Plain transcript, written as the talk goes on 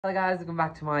Hello guys, welcome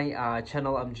back to my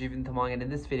channel. I'm Jeevan Thamang, and in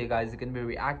this video guys, you're going to be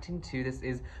reacting to this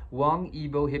is Wang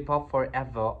Yibo Hip Hop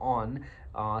Forever on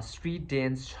Street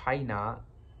Dance China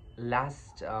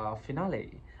last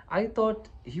finale. I thought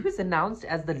he was announced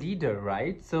as the leader,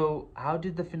 right? So how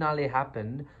did the finale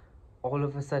happen all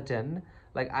of a sudden?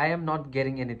 Like, I am not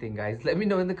getting anything, guys. Let me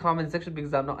know in the comment section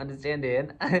because I'm not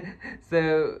understanding.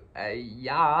 So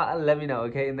yeah, let me know,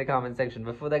 okay, in the comment section.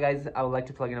 Before that guys, I would like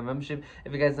to plug in a membership.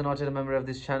 If you guys are not yet a member of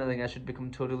this channel, then I should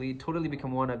become totally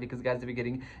become one, because guys, will be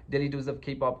getting daily dose of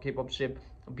K-pop ship,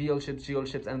 BL ships, GL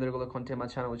ships, and the regular content on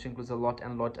my channel, which includes a lot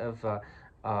of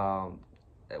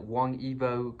Wang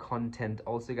Yibo content.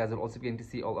 Also, you guys will also be getting to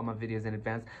see all of my videos in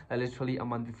advance, literally a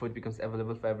month before it becomes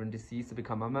available for everyone to see. So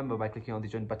become a member by clicking on the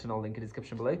join button or link in the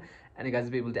description below, and you guys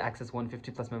will be able to access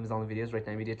 150 plus members on the videos right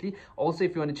now immediately. Also,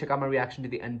 if you want to check out my reaction to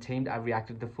the Untamed, I've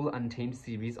reacted to the full Untamed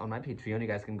series on my Patreon. You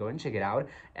guys can go and check it out.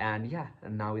 And yeah,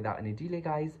 and now without any delay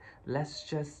guys, let's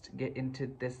just get into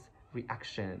this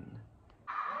reaction.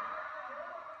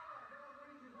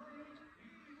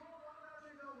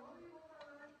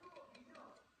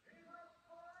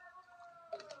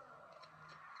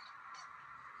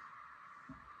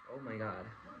 Oh my god.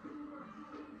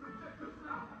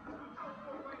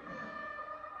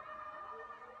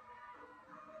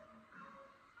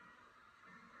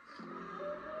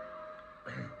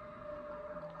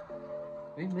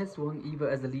 We missed Wang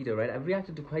Yibo as a leader, right? I've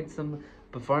reacted to quite some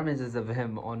performances of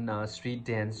him on Street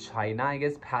Dance China. I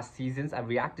guess past seasons I've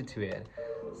reacted to it.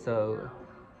 So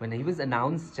when he was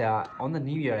announced on the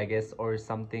New Year, I guess, or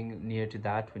something near to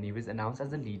that, when he was announced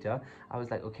as a leader, I was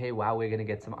like, okay, wow, we're gonna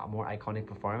get some more iconic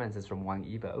performances from Wang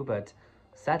Yibo. But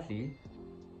sadly,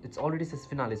 it's already says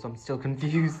finale, so I'm still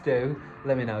confused though.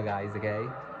 Let me know, guys, okay?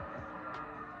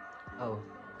 Oh.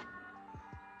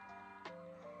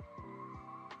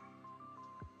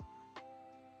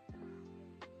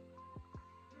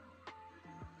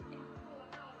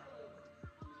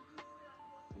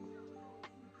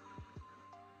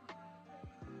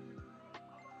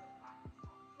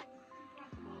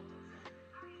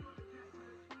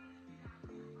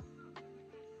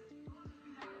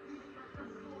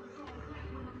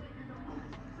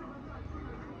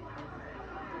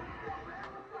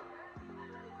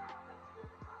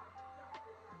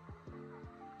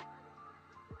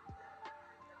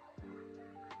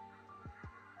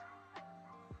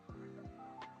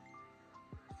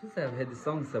 Since I've heard the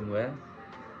song somewhere.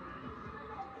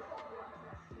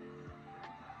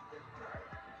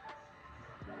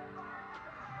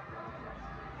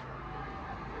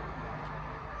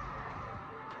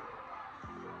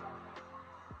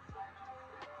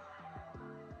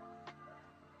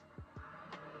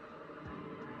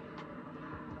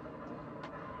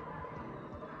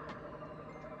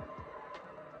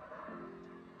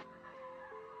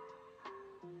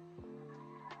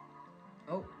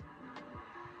 Oh.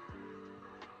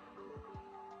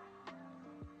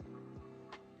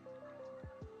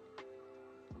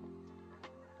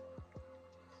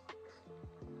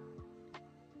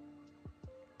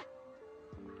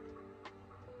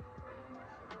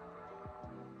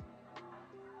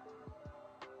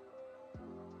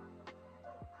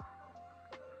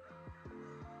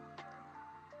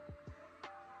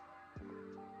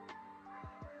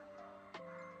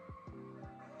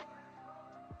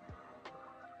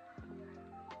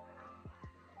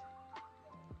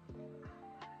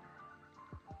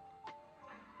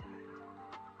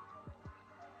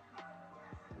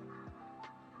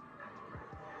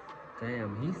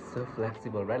 Damn, he's so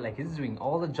flexible, right? Like, he's doing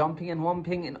all the jumping and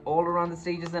wumping and all around the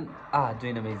stages and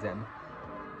doing amazing.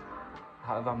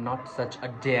 However, I'm not such a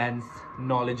dance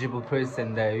knowledgeable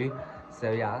person though,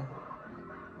 so yeah.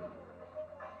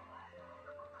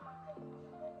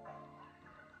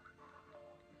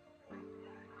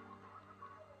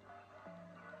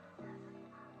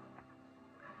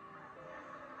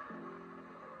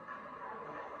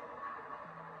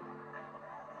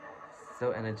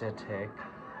 So energetic.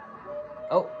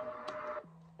 Oh.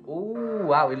 Oh,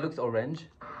 wow, it looks orange.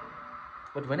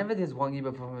 But whenever there's Wang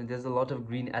Yibo performance, there's a lot of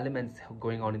green elements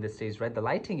going on in the stage, right? The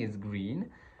lighting is green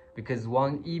because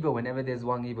Wang Yibo, whenever there's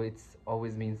Wang Yibo, it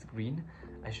always means green.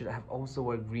 I should have also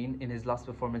wore green. In his last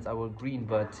performance, I wore green,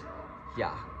 but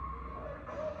yeah.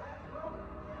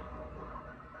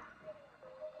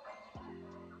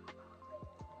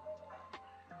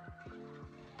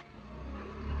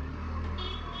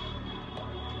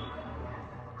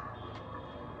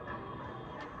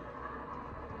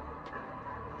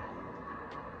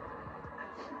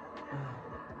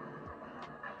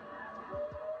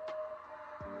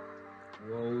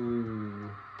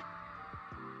 Whoa.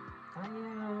 I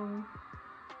am.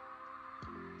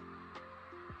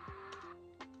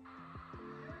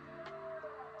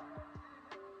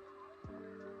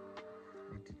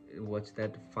 watch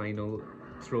that final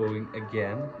throwing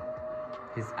again.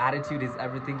 His attitude is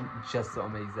everything just so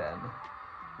amazing.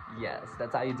 Yes,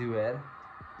 that's how you do it,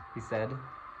 he said.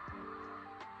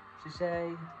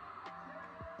 Shishay.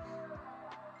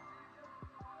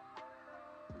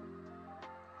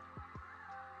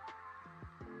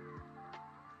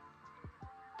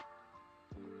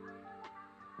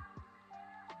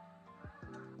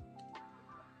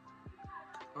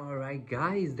 Alright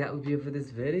guys, that would be it for this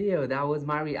video. That was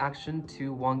my reaction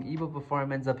to Wang Yibo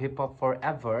performance of Hip Hop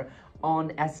Forever on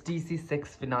SDC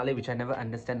 6 finale, which I never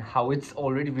understand how it's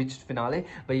already reached finale.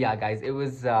 But yeah guys, it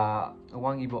was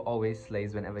Wang Yibo always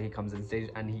slays whenever he comes on stage,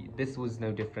 and this was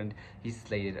no different. He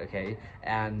slayed, okay?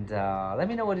 And let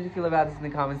me know, what did you feel about this in the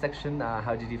comment section.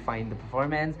 How did you find the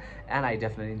performance? And I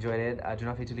definitely enjoyed it. Do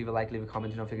not forget to leave a like, leave a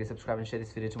comment, do not forget to subscribe and share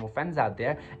this video to more friends out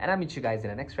there, and I'll meet you guys in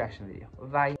the next reaction video.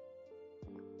 Bye.